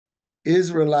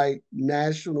Israelite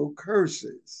national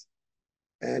curses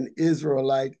and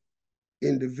Israelite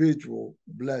individual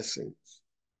blessings.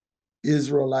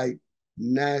 Israelite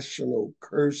national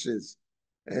curses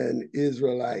and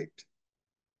Israelite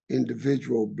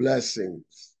individual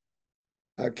blessings.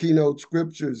 Our keynote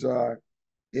scriptures are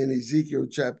in Ezekiel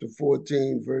chapter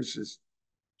 14, verses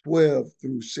 12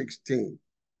 through 16,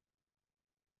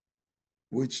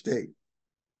 which state,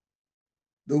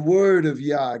 "The word of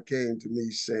Yah came to me,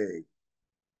 saying,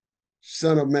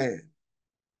 Son of man,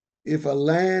 if a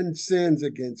land sins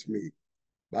against me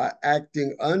by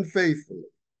acting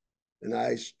unfaithfully, and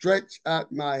I stretch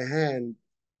out my hand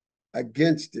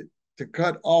against it to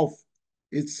cut off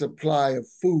its supply of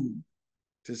food,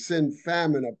 to send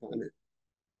famine upon it,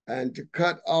 and to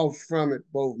cut off from it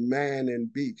both man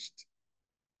and beast.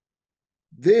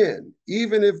 Then,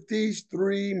 even if these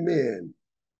three men,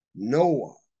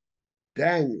 Noah,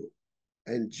 Daniel,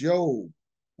 and Job,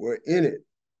 were in it,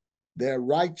 their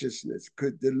righteousness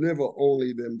could deliver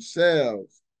only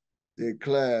themselves,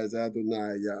 declares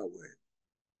Adonai Yahweh.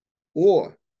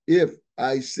 Or if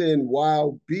I send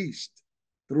wild beasts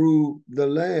through the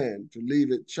land to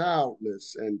leave it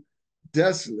childless and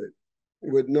desolate,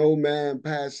 with no man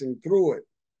passing through it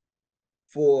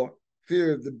for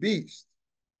fear of the beast,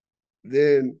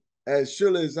 then as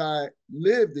surely as I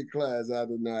live, declares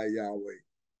Adonai Yahweh,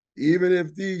 even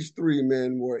if these three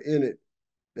men were in it,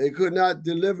 they could not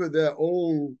deliver their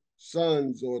own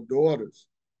sons or daughters.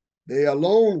 They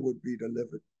alone would be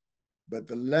delivered, but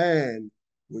the land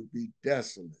would be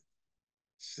desolate.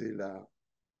 Selah.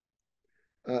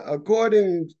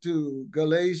 According to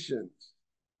Galatians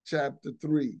chapter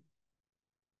 3,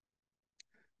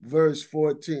 verse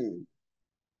 14,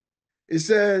 it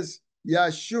says,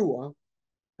 Yeshua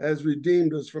has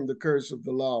redeemed us from the curse of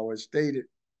the law, as stated,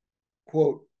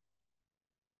 quote,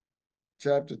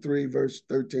 chapter 3, verse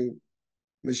 13.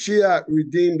 Mashiach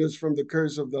redeemed us from the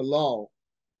curse of the law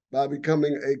by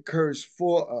becoming a curse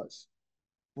for us.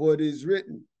 For it is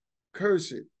written,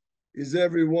 cursed is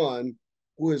everyone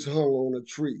who is hung on a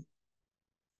tree.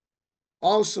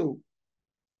 Also,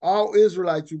 all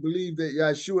Israelites who believe that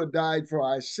Yeshua died for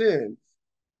our sins,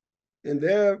 and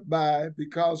thereby,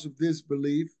 because of this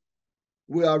belief,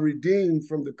 we are redeemed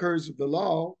from the curse of the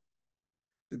law.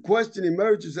 The question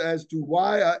emerges as to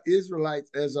why are Israelites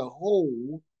as a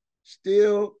whole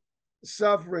still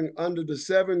suffering under the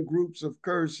 7 groups of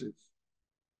curses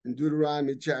in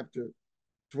Deuteronomy chapter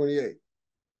 28.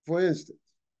 For instance,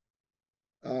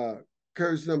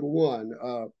 curse number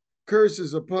 1,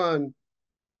 curses upon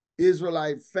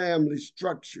Israelite family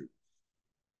structures,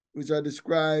 which are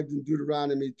described in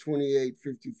Deuteronomy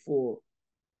 28:54,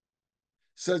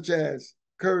 such as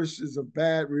curses of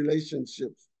bad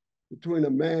relationships between a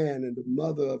man and the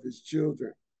mother of his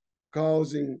children,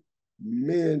 causing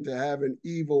men to have an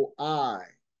evil eye,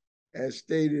 as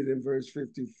stated in verse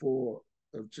 54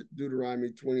 of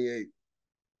Deuteronomy 28.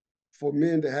 For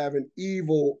men to have an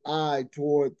evil eye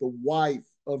toward the wife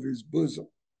of his bosom.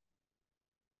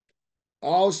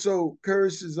 Also,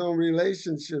 curses on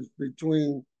relationships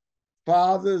between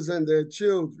fathers and their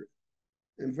children.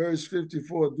 In verse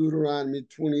 54 of Deuteronomy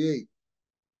 28,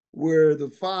 where the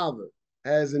father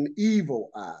has an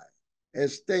evil eye,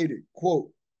 as stated,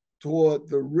 quote, toward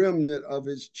the remnant of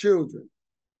his children,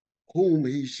 whom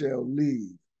he shall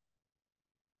leave.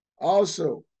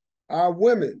 Also, our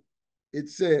women, it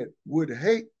said, would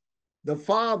hate the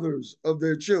fathers of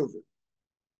their children,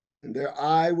 and their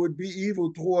eye would be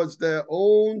evil towards their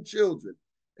own children,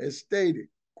 as stated,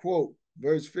 quote,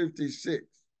 verse 56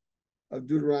 of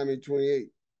Deuteronomy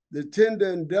 28. The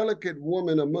tender and delicate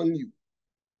woman among you,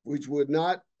 which would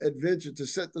not adventure to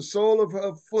set the sole of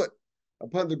her foot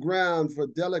upon the ground for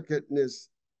delicateness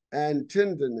and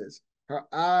tenderness, her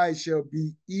eye shall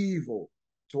be evil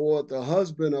toward the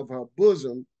husband of her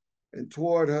bosom, and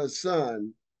toward her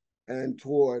son, and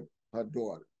toward her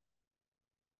daughter.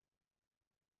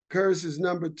 Curses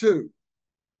number 2,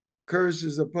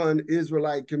 curses upon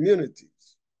Israelite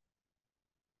communities,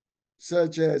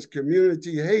 such as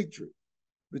community hatred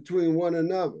between one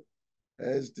another,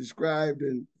 as described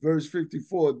in verse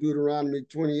 54, Deuteronomy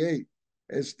 28,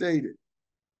 as stated,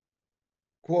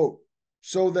 quote,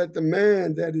 so that the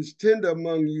man that is tender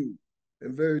among you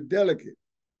and very delicate,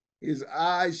 his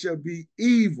eye shall be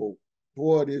evil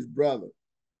toward his brother.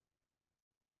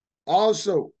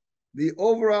 Also, the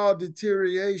overall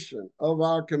deterioration of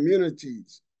our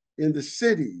communities in the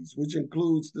cities, which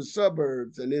includes the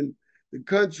suburbs and in the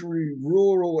country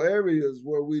rural areas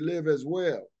where we live as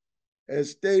well,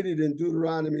 as stated in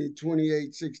Deuteronomy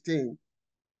 28:16,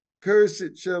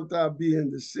 cursed shalt thou be in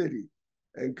the city,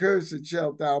 and cursed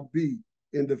shalt thou be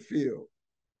in the field.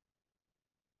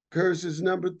 Curses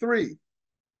number 3,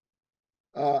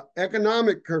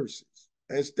 economic curses,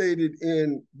 as stated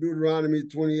in Deuteronomy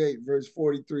 28, verse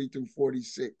 43 through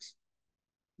 46,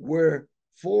 where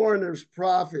foreigners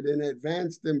profit and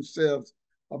advance themselves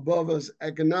above us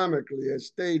economically, as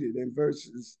stated in verse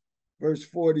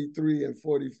 43 and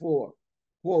 44.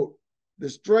 Quote, the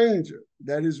stranger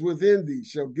that is within thee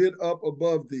shall get up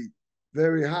above thee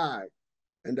very high,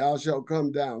 and thou shalt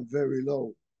come down very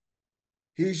low.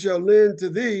 He shall lend to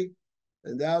thee,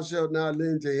 and thou shalt not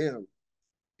lend to him.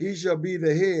 He shall be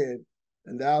the head,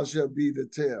 and thou shalt be the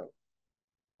tail.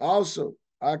 Also,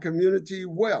 our community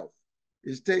wealth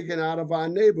is taken out of our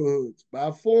neighborhoods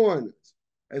by foreigners,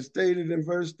 as stated in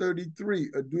verse 33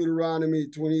 of Deuteronomy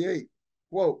 28.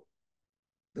 Quote,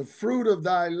 the fruit of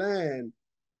thy land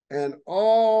and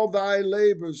all thy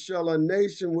labors shall a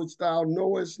nation which thou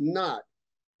knowest not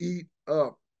eat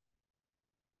up.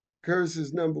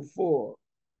 Curses number 4,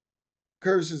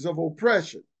 curses of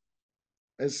oppression,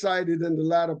 as cited in the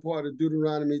latter part of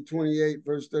Deuteronomy 28,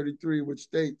 verse 33, which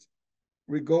states,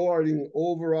 regarding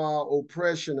overall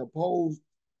oppression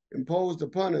imposed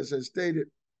upon us, as stated,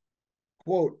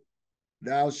 quote,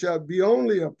 thou shalt be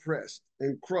only oppressed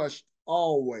and crushed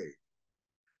always.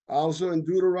 Also in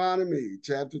Deuteronomy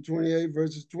chapter 28,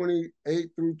 verses 28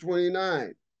 through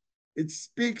 29, it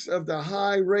speaks of the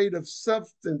high rate of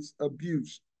substance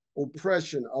abuse,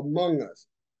 oppression among us,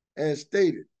 as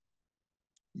stated,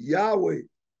 Yahweh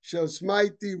shall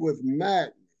smite thee with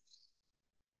madness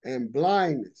and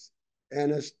blindness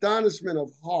and astonishment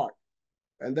of heart,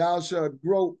 and thou shalt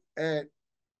grope at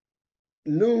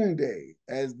noonday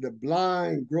as the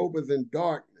blind gropeth in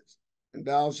darkness, and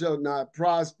thou shalt not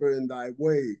prosper in thy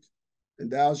ways,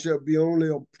 and thou shalt be only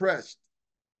oppressed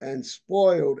and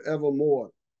spoiled evermore,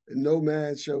 and no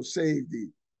man shall save thee.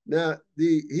 Now,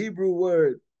 the Hebrew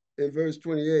word in verse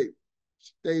 28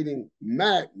 stating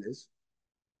madness,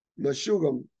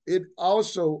 mashugam, it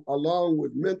also, along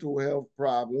with mental health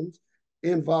problems,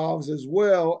 involves as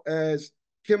well as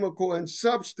chemical and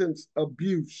substance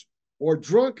abuse or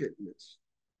drunkenness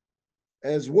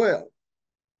as well,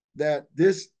 that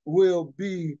this will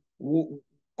be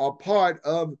a part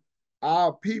of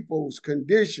our people's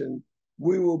condition.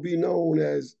 We will be known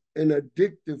as an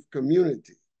addictive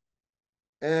community.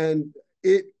 And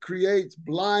it creates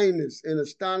blindness and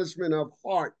astonishment of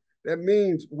heart. That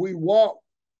means we walk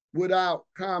without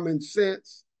common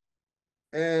sense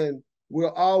and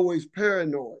we're always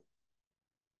paranoid.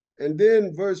 And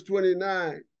then verse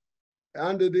 29,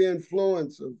 under the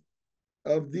influence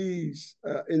of these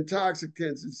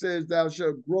intoxicants, it says, thou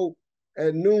shalt grope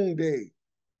at noonday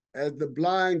as the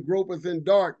blind gropeth in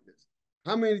darkness.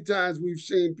 How many times we've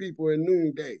seen people in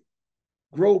noonday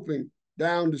groping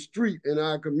down the street in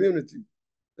our community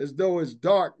as though it's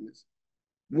darkness,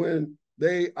 when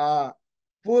they are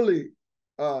fully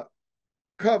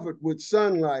covered with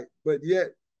sunlight, but yet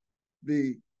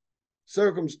the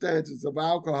circumstances of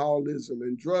alcoholism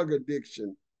and drug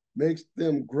addiction makes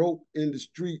them grope in the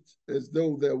streets as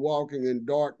though they're walking in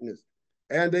darkness.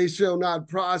 And they shall not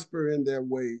prosper in their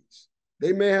ways.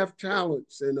 They may have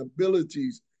talents and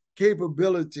abilities,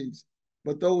 capabilities,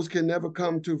 but those can never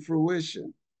come to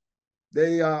fruition.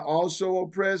 They are also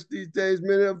oppressed these days,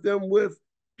 many of them with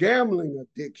gambling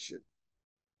addiction.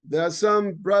 There are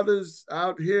some brothers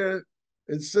out here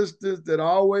and sisters that are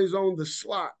always on the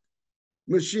slot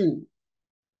machine,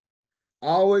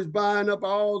 always buying up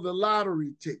all the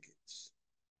lottery tickets.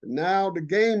 Now the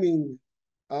gaming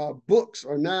books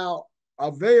are now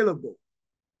available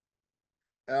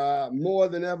more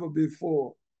than ever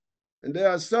before. And there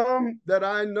are some that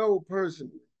I know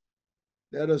personally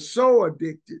that are so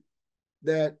addicted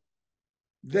that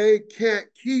they can't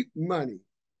keep money.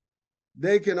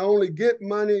 They can only get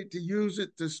money to use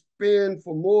it to spend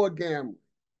for more gambling.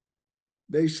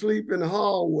 They sleep in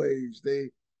hallways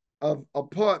of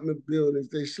apartment buildings.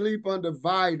 They sleep under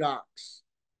viaducts.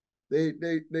 They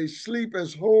sleep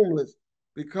as homeless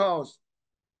because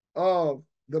of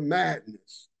the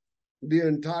madness, the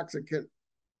intoxicant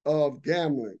of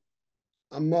gambling,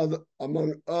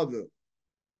 among other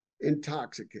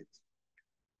intoxicants.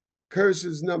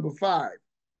 Curses number 5,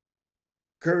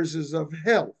 curses of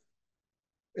health,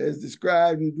 as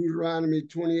described in Deuteronomy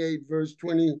 28, verse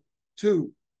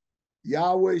 22.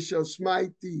 Yahweh shall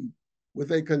smite thee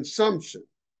with a consumption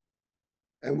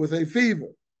and with a fever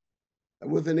and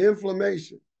with an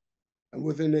inflammation and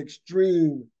with an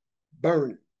extreme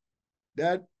burning.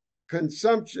 That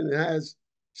consumption has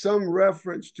some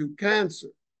reference to cancer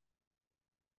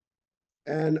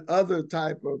and other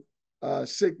type of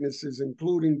sicknesses,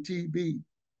 including TB,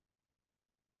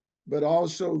 but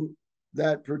also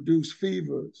that produce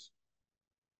fevers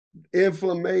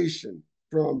inflammation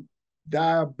from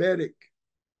diabetic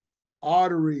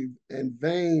artery and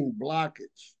vein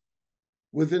blockage,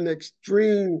 with an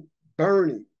extreme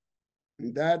burning.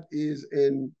 And that is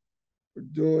in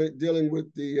dealing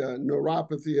with the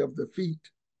neuropathy of the feet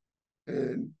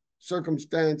and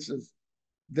circumstances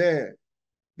there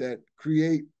that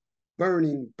create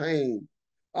burning pain.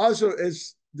 Also,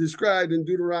 it's described in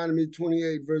Deuteronomy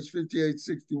 28, verse 58,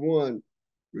 61,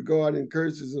 regarding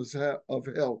curses of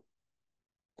health.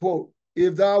 Quote,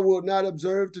 if thou wilt not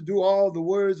observe to do all the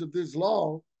words of this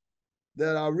law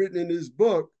that are written in this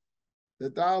book,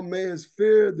 that thou mayest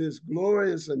fear this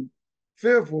glorious and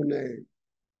fearful name,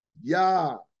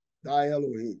 Yah, thy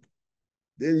Elohim.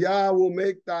 Then Yah will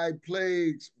make thy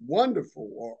plagues wonderful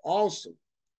or awesome,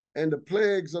 and the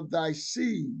plagues of thy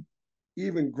seed,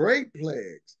 even great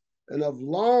plagues, and of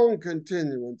long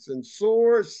continuance, and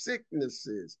sore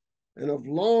sicknesses, and of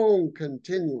long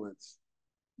continuance.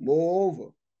 Moreover,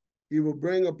 he will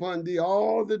bring upon thee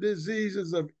all the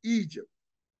diseases of Egypt,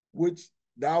 which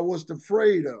thou wast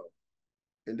afraid of,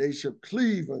 and they shall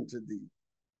cleave unto thee.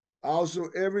 Also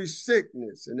every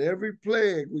sickness and every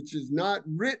plague which is not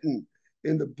written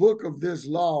in the book of this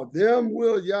law, them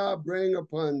will Yah bring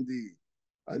upon thee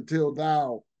until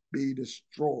thou be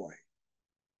destroyed.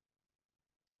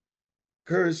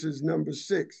 Curses number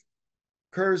 6,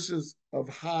 curses of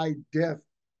high death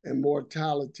and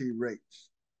mortality rates.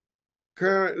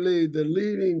 Currently, the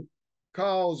leading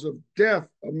cause of death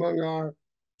among our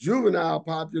juvenile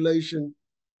population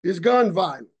is gun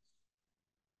violence.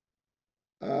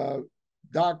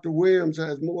 Dr. Williams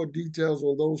has more details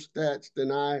on those stats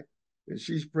than I, and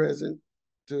she's present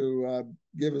to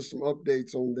give us some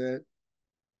updates on that.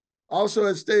 Also,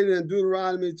 as stated in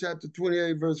Deuteronomy chapter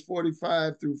 28, verse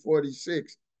 45 through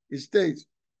 46, it states,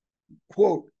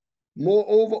 quote,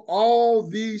 moreover, all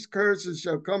these curses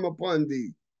shall come upon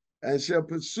thee, and shall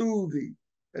pursue thee,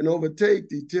 and overtake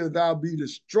thee till thou be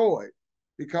destroyed,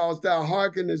 because thou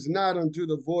hearkenest not unto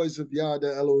the voice of Yah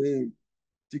the Elohim,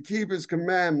 to keep his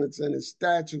commandments and his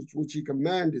statutes which he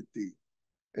commanded thee.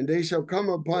 And they shall come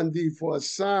upon thee for a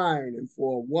sign and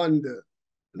for a wonder,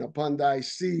 and upon thy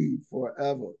seed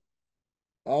forever.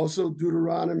 Also,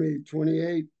 Deuteronomy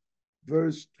 28,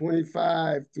 verse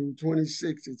 25 through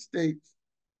 26, it states,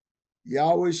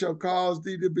 Yahweh shall cause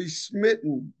thee to be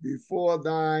smitten before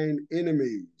thine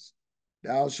enemies.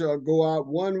 Thou shalt go out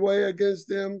one way against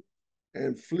them,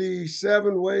 and flee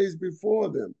 7 ways before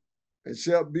them, and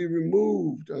shalt be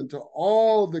removed unto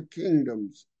all the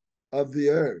kingdoms of the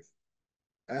earth.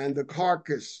 And the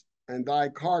carcass, and thy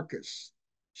carcass,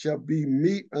 shall be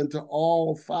meat unto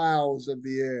all fowls of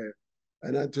the air,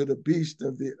 and unto the beasts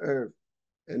of the earth,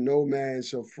 and no man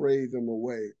shall fray them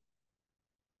away.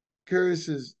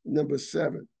 Curses number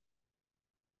 7,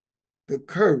 the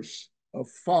curse of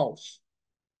false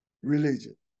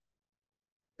religion.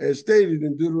 As stated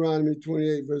in Deuteronomy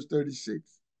 28, verse 36,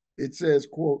 it says,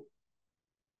 quote,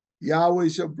 Yahweh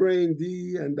shall bring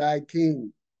thee and thy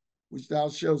king, which thou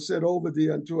shalt set over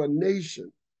thee, unto a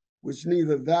nation which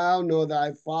neither thou nor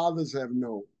thy fathers have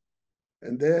known.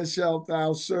 And there shalt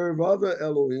thou serve other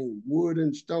Elohim, wood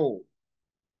and stone,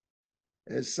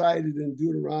 as cited in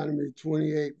Deuteronomy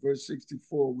 28, verse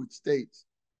 64, which states,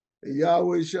 and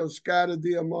Yahweh shall scatter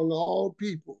thee among all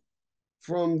people,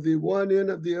 from the one end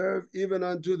of the earth even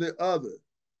unto the other,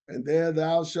 and there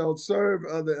thou shalt serve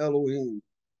other Elohim,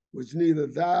 which neither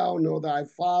thou nor thy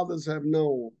fathers have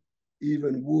known,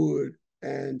 even wood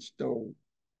and stone.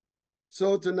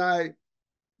 So tonight,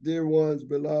 dear ones,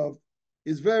 beloved,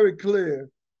 it's very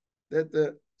clear that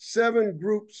the 7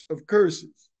 groups of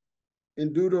curses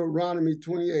in Deuteronomy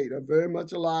 28 are very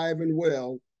much alive and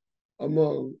well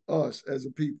among us as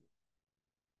a people.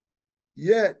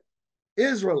 Yet,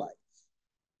 Israelites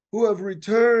who have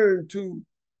returned to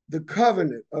the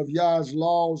covenant of Yah's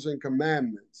laws and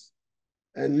commandments,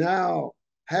 and now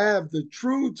have the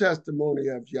true testimony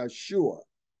of Yeshua,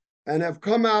 and have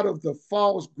come out of the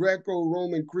false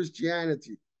Greco-Roman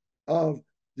Christianity of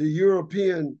the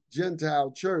European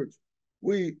Gentile church,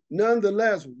 we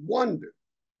nonetheless wonder,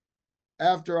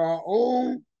 after our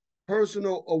own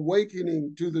personal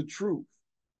awakening to the truth,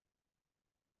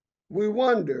 we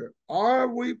wonder, are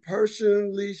we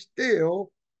personally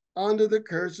still under the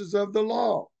curses of the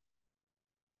law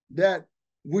that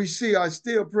we see are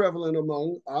still prevalent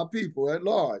among our people at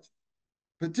large,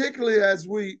 particularly as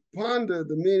we ponder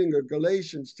the meaning of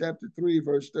Galatians chapter 3,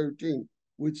 verse 13,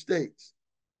 which states,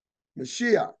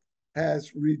 Mashiach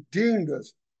has redeemed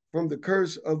us from the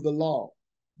curse of the law,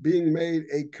 being made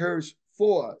a curse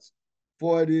for us.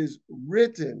 For it is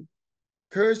written,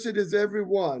 cursed is every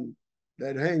one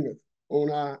that hangeth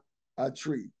on a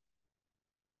tree.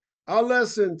 Our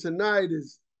lesson tonight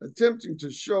is attempting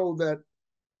to show that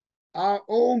our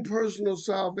own personal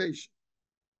salvation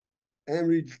and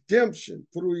redemption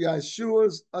through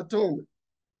Yeshua's atonement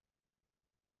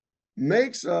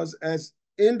makes us as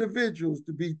individuals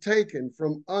to be taken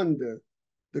from under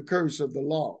the curse of the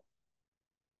law.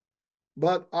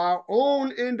 But our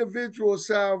own individual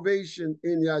salvation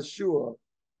in Yeshua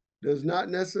does not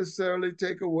necessarily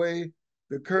take away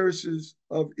the curses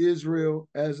of Israel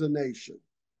as a nation,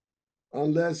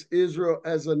 unless Israel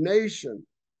as a nation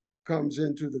comes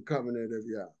into the covenant of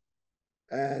Yah.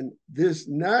 And this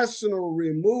national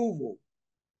removal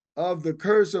of the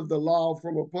curse of the law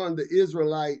from upon the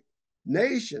Israelite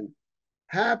nation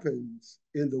happens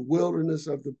in the wilderness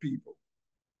of the people,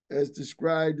 as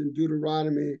described in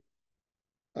Deuteronomy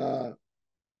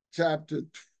chapter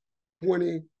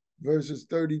 20, verses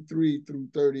 33 through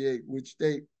 38, which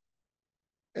state,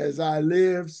 "As I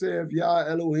live, saith Yah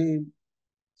Elohim,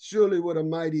 surely with a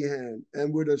mighty hand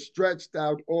and with a stretched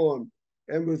out arm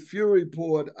and with fury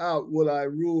poured out will I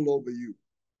rule over you.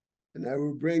 And I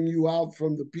will bring you out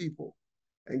from the people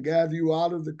and gather you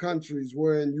out of the countries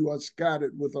wherein you are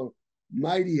scattered with a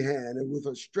mighty hand and with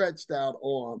a stretched out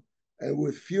arm and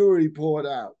with fury poured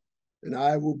out. And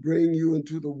I will bring you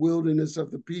into the wilderness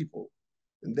of the people.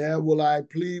 And there will I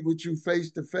plead with you face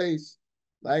to face,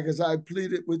 like as I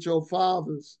pleaded with your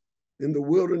fathers in the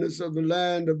wilderness of the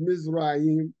land of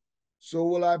Mizraim. So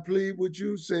will I plead with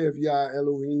you, saith Yah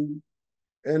Elohim.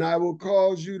 And I will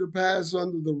cause you to pass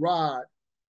under the rod,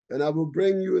 and I will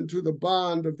bring you into the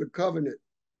bond of the covenant,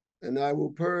 and I will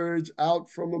purge out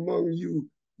from among you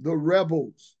the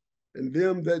rebels and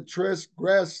them that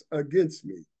transgress against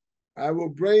me. I will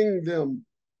bring them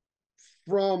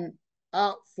from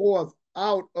forth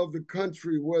out of the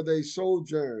country where they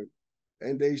sojourn,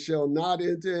 and they shall not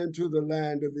enter into the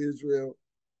land of Israel,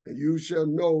 and you shall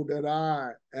know that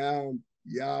I am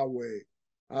Yahweh."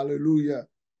 Hallelujah.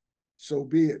 So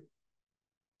be it.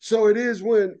 So it is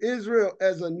when Israel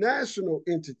as a national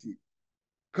entity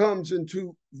comes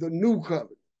into the new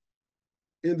covenant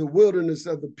in the wilderness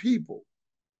of the people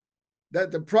that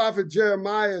the prophet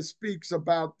Jeremiah speaks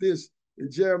about this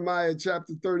in Jeremiah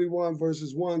chapter 31,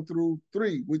 verses 1 through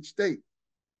 3, which state,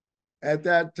 "At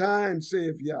that time,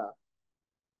 saith Yah,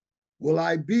 will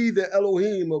I be the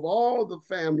Elohim of all the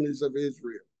families of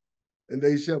Israel, and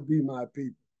they shall be my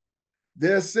people.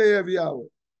 There saith Yahweh,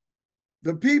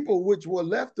 the people which were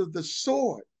left of the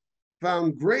sword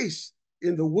found grace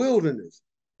in the wilderness,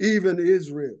 even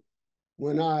Israel,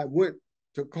 when I went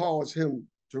to cause him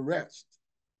to rest.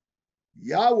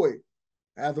 Yahweh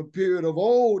hath appeared of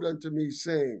old unto me,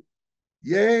 saying,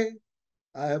 Yea,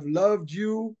 I have loved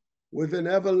you with an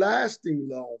everlasting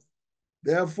love.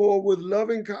 Therefore, with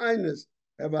loving kindness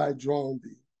have I drawn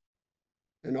thee."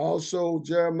 And also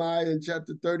Jeremiah in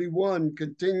chapter 31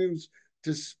 continues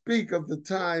to speak of the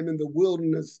time in the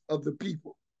wilderness of the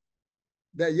people,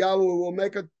 that Yahweh will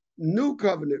make a new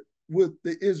covenant with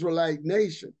the Israelite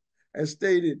nation, as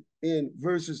stated in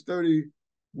verses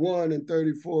 31 and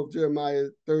 34 of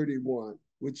Jeremiah 31,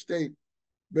 which state,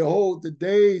 "Behold, the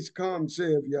days come,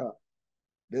 saith Yah,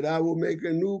 that I will make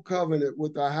a new covenant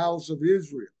with the house of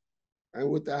Israel and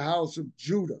with the house of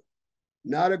Judah,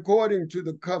 not according to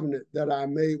the covenant that I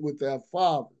made with their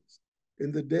fathers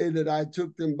in the day that I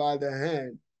took them by the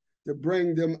hand to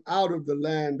bring them out of the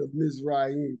land of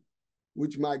Mizraim,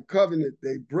 which my covenant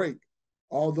they break,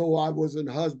 although I was an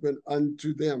husband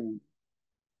unto them,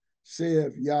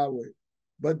 saith Yahweh.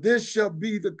 But this shall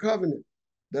be the covenant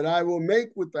that I will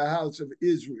make with the house of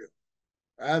Israel.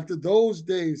 After those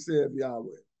days, saith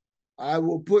Yahweh, I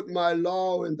will put my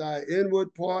law in thy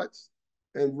inward parts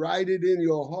and write it in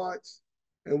your hearts,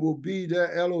 and will be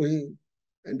their Elohim,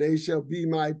 and they shall be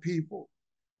my people.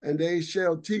 And they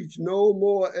shall teach no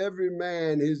more every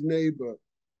man his neighbor,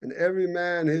 and every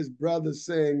man his brother,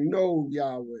 saying, Know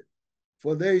Yahweh,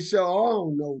 for they shall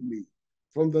all know me,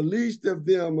 from the least of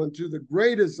them unto the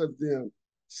greatest of them,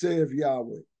 saith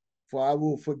Yahweh. For I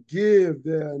will forgive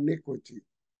their iniquity,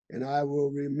 and I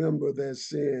will remember their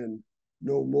sin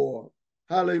no more.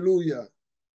 Hallelujah.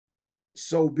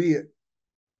 So be it.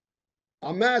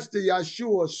 Our master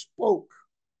Yeshua spoke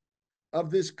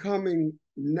of this coming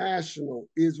national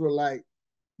Israelite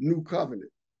new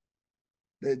covenant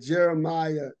that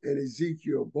Jeremiah and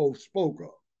Ezekiel both spoke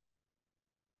of.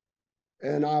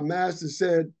 And our master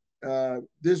said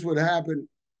this would happen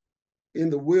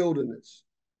in the wilderness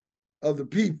of the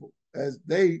people, as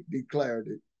they declared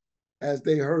it, as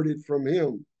they heard it from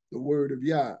him, the word of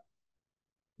Yah.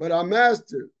 But our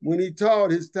master, when he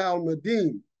taught his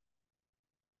Talmudim,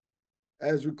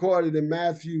 as recorded in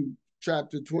Matthew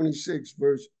chapter 26,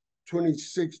 verse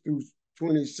 26 through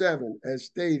 27, as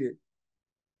stated.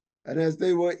 And as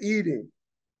they were eating,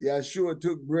 Yeshua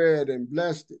took bread and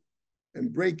blessed it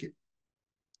and brake it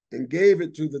and gave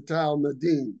it to the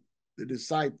Talmudim, the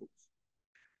disciples,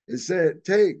 and said,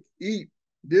 "Take, eat,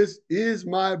 this is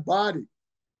my body."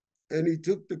 And he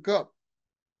took the cup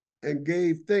and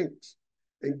gave thanks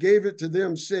and gave it to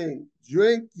them, saying,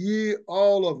 "Drink ye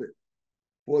all of it,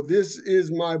 for this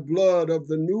is my blood of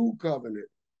the new covenant,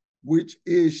 which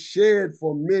is shed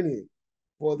for many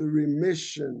for the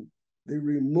remission, the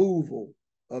removal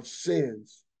of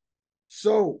sins."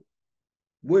 So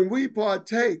when we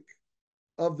partake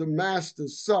of the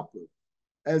Master's Supper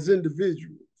as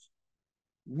individuals,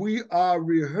 we are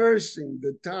rehearsing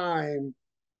the time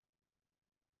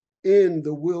in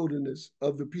the wilderness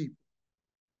of the people,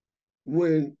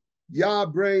 when Yah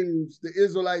brings the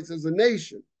Israelites as a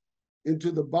nation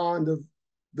into the bond of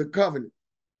the covenant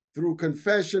through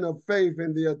confession of faith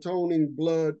in the atoning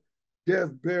blood,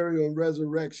 death, burial, and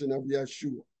resurrection of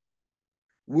Yeshua,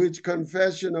 which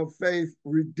confession of faith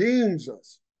redeems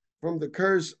us from the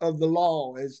curse of the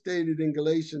law, as stated in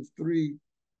Galatians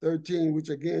 3:13, which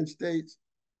again states,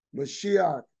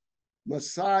 Mashiach,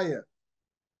 Messiah,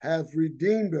 hath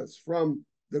redeemed us from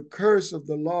the curse of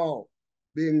the law,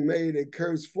 being made a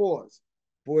curse for us.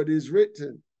 For it is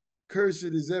written, "Cursed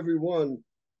is everyone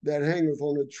that hangeth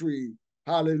on a tree."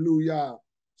 Hallelujah.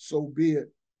 So be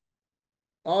it.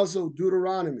 Also,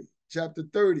 Deuteronomy chapter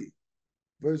 30,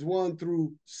 verse 1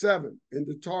 through 7 in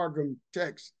the Targum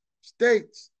text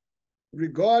states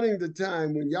regarding the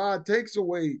time when Yah takes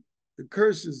away the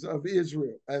curses of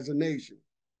Israel as a nation.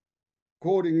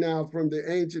 Quoting now from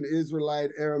the ancient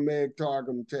Israelite Aramaic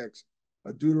Targum text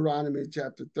of Deuteronomy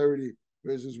chapter 30,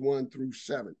 verses 1 through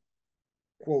 7.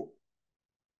 Quote,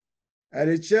 "And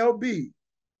it shall be,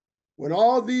 when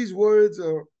all these words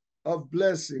are of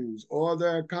blessings or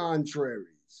their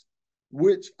contraries,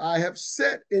 which I have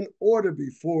set in order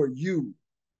before you,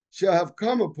 shall have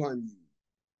come upon you,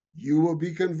 you will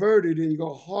be converted in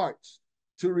your hearts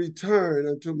to return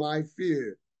unto my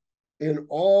fear in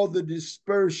all the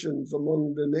dispersions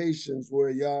among the nations where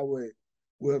Yahweh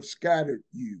will have scattered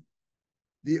you.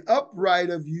 The upright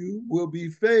of you will be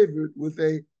favored with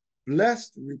a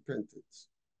blessed repentance.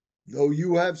 Though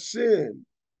you have sinned,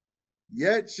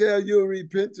 yet shall your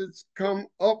repentance come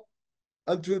up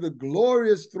unto the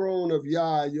glorious throne of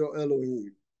Yah, your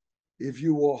Elohim, if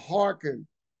you will hearken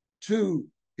to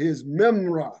his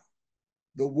memra,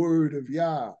 the word of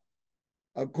Yah,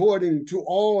 according to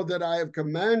all that I have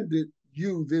commanded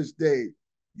you this day,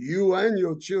 you and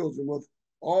your children, with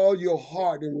all your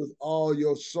heart and with all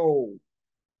your soul.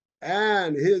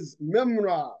 And his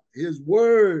memra, his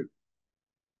word,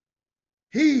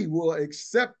 he will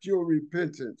accept your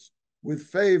repentance with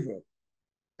favor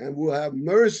and will have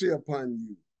mercy upon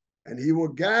you. And he will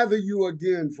gather you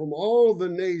again from all the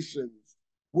nations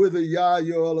whither Yah,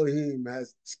 your Elohim,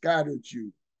 has scattered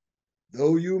you,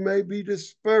 though you may be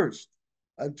dispersed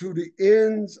unto the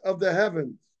ends of the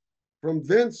heavens. From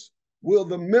thence will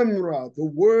the memra, the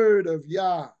word of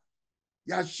Yah,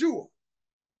 Yeshua,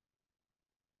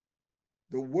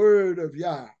 the word of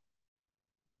Yah,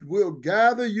 will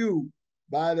gather you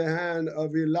by the hand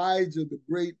of Elijah, the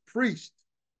great priest.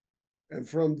 And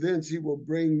from thence he will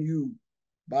bring you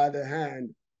by the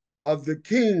hand of the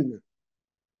king,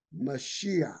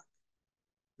 Mashiach.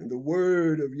 And the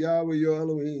word of Yahweh, your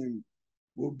Elohim,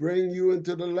 will bring you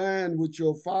into the land which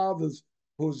your fathers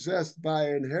possessed by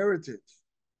inheritance,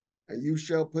 and you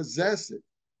shall possess it.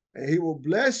 And he will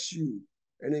bless you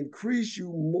and increase you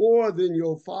more than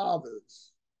your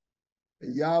fathers.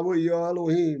 And Yahweh, your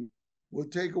Elohim, will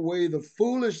take away the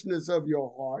foolishness of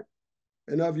your heart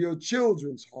and of your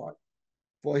children's heart,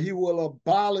 for he will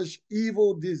abolish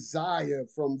evil desire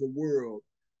from the world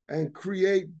and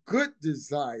create good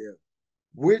desire,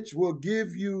 which will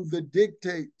give you the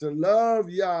dictate to love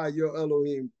Yah, your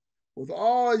Elohim, with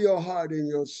all your heart and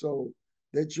your soul,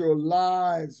 that your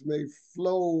lives may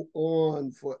flow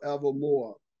on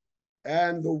forevermore.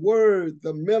 And the word,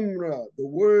 the memra, the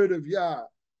word of Yah,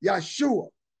 Yeshua,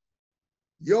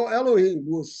 your Elohim,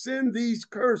 will send these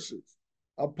curses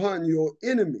upon your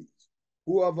enemies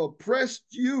who have oppressed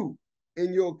you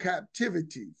in your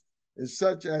captivities, and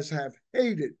such as have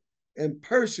hated and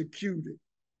persecuted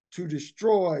to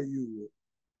destroy you.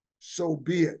 So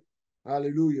be it.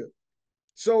 Hallelujah.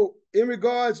 So in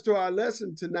regards to our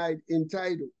lesson tonight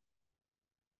entitled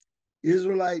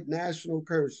Israelite National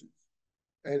Curses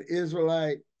and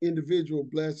Israelite Individual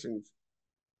Blessings,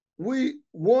 we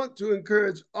want to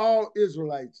encourage all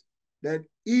Israelites that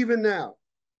even now,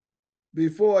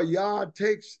 before Yah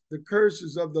takes the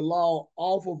curses of the law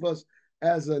off of us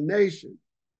as a nation,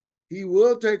 He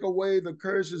will take away the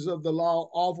curses of the law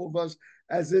off of us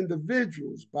as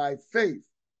individuals by faith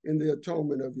in the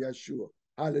atonement of Yeshua.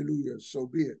 Hallelujah. So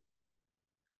be it.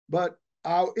 But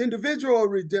our individual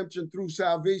redemption through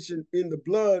salvation in the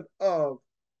blood of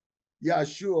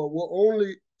Yeshua will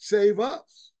only save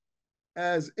us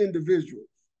as individuals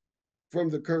from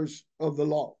the curse of the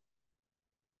law.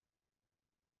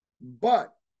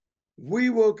 But we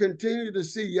will continue to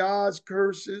see Yah's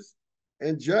curses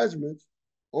and judgments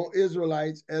on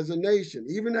Israelites as a nation,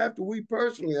 even after we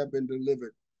personally have been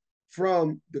delivered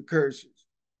from the curses.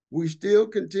 We still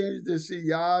continue to see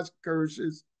Yah's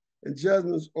curses and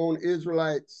judgments on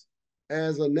Israelites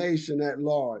as a nation at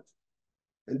large.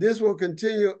 And this will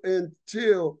continue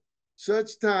until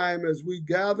such time as we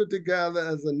gather together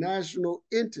as a national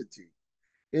entity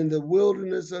in the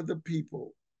wilderness of the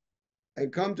people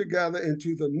and come together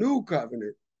into the new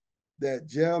covenant that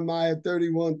Jeremiah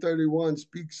 31:31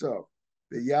 speaks of,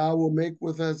 that Yah will make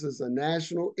with us as a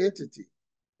national entity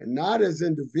and not as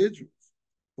individuals.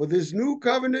 For this new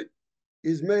covenant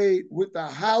is made with the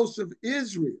house of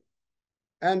Israel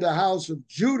and the house of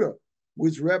Judah,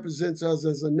 which represents us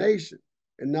as a nation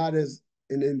and not as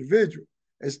an individual.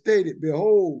 As stated,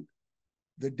 behold,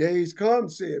 the days come,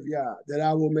 saith Yah, that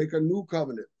I will make a new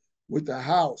covenant with the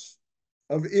house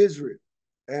of Israel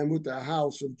and with the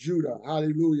house of Judah.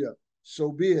 Hallelujah.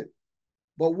 So be it.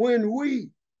 But when we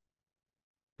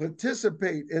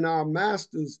participate in our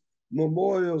Master's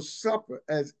memorial supper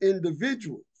as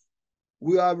individuals,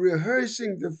 we are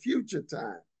rehearsing the future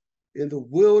time in the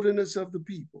wilderness of the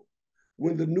people,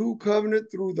 when the new covenant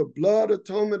through the blood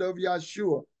atonement of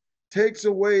Yeshua takes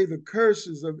away the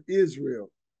curses of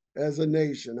Israel as a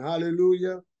nation.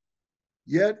 Hallelujah.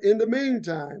 Yet in the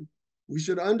meantime, we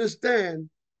should understand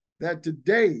that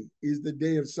today is the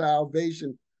day of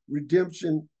salvation,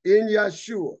 redemption in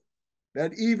Yeshua,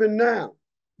 that even now,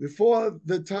 before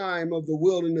the time of the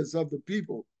wilderness of the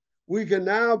people, we can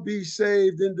now be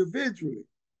saved individually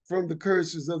from the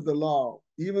curses of the law,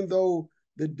 even though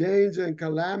the danger and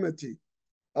calamity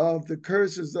of the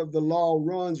curses of the law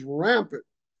runs rampant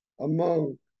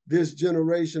among this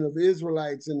generation of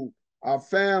Israelites and our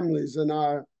families and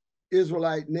our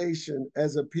Israelite nation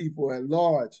as a people at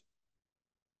large.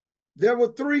 There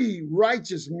were three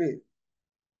righteous men,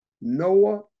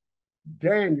 Noah,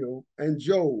 Daniel, and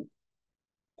Job,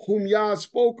 whom Yah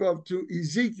spoke of to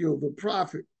Ezekiel the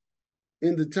prophet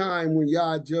in the time when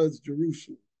Yah judged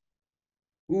Jerusalem,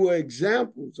 who are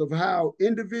examples of how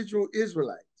individual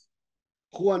Israelites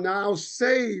who are now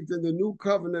saved in the new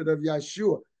covenant of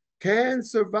Yeshua can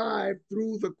survive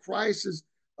through the crisis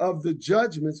of the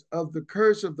judgments of the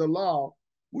curse of the law,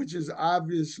 which is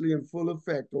obviously in full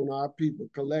effect on our people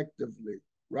collectively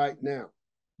right now.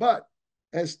 But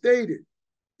as stated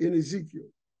in Ezekiel,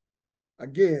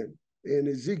 again in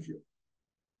Ezekiel,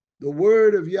 the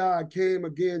word of Yah came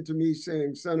again to me,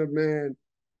 saying, Son of man,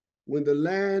 when the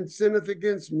land sinneth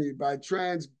against me by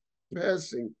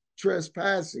trespassing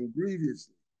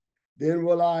grievously, then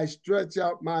will I stretch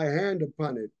out my hand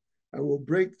upon it, and will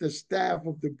break the staff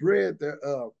of the bread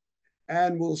thereof,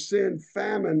 and will send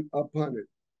famine upon it,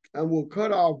 and will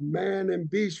cut off man and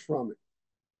beast from it.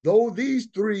 Though these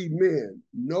three men,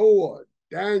 Noah,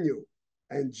 Daniel,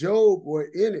 and Job, were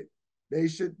in it, they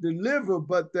should deliver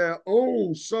but their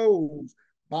own souls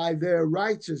by their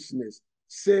righteousness,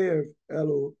 saith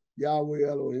Yahweh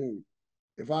Elohim.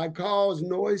 If I cause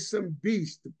noisome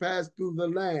beasts to pass through the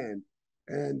land,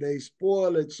 and they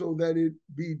spoil it so that it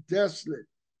be desolate,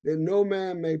 that no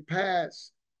man may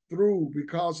pass through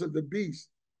because of the beast.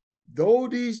 Though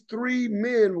these three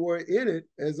men were in it,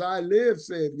 as I live,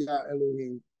 saith Yah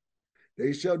Elohim,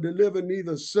 they shall deliver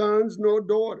neither sons nor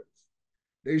daughters.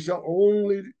 They shall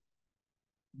only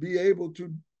be able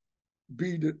to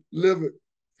be delivered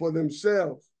for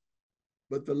themselves,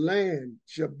 but the land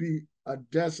shall be a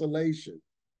desolation.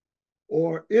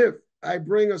 Or if I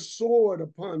bring a sword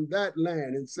upon that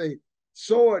land and say,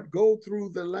 sword, go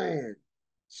through the land,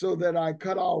 so that I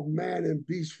cut off man and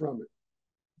beast from it.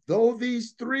 Though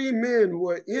these three men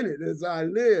were in it, as I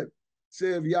live,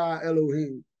 saith Yah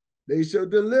Elohim, they shall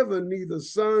deliver neither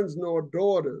sons nor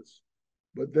daughters,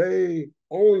 but they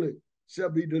only shall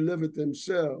be delivered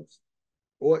themselves.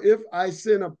 Or if I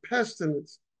send a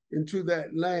pestilence into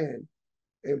that land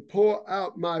and pour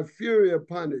out my fury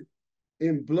upon it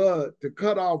in blood to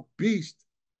cut off beast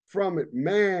from it,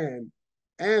 man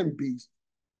and beast,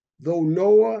 though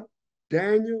Noah,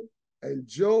 Daniel, and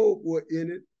Job were in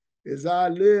it, as I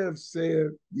live,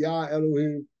 saith Yah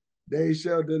Elohim, they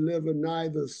shall deliver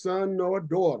neither son nor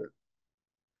daughter.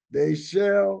 They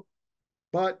shall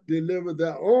but deliver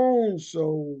their own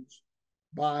souls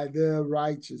by their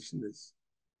righteousness.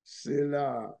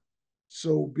 Selah.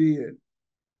 So be it.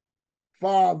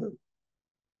 Father,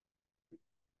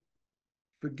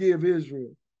 forgive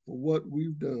Israel for what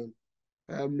we've done.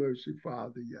 Have mercy,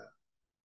 Father, Yah.